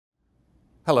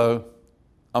Hello,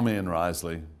 I'm Ian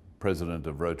Riseley, President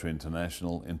of Rotary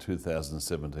International in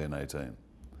 2017-18.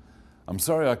 I'm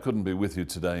sorry I couldn't be with you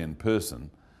today in person,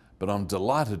 but I'm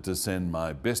delighted to send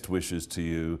my best wishes to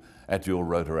you at your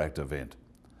Rotaract event.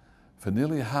 For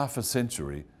nearly half a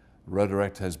century,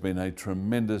 Rotaract has been a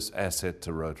tremendous asset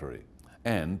to Rotary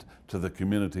and to the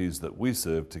communities that we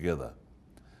serve together.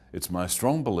 It's my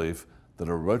strong belief that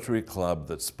a Rotary club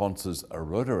that sponsors a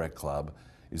Rotaract club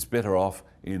is better off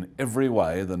in every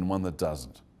way than one that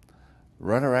doesn't.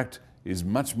 Rotaract is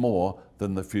much more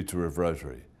than the future of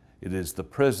Rotary. It is the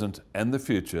present and the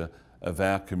future of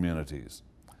our communities.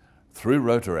 Through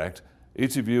Rotaract,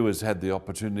 each of you has had the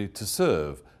opportunity to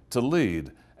serve, to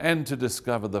lead, and to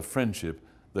discover the friendship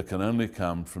that can only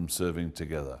come from serving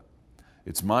together.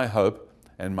 It's my hope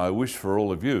and my wish for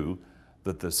all of you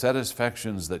that the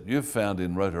satisfactions that you've found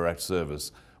in Rotaract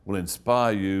service will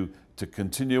inspire you to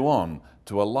continue on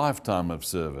to a lifetime of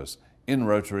service in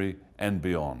Rotary and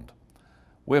beyond.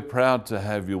 We're proud to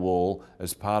have you all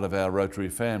as part of our Rotary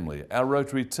family, our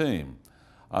Rotary team.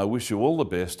 I wish you all the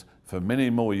best for many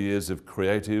more years of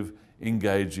creative,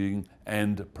 engaging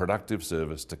and productive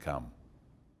service to come.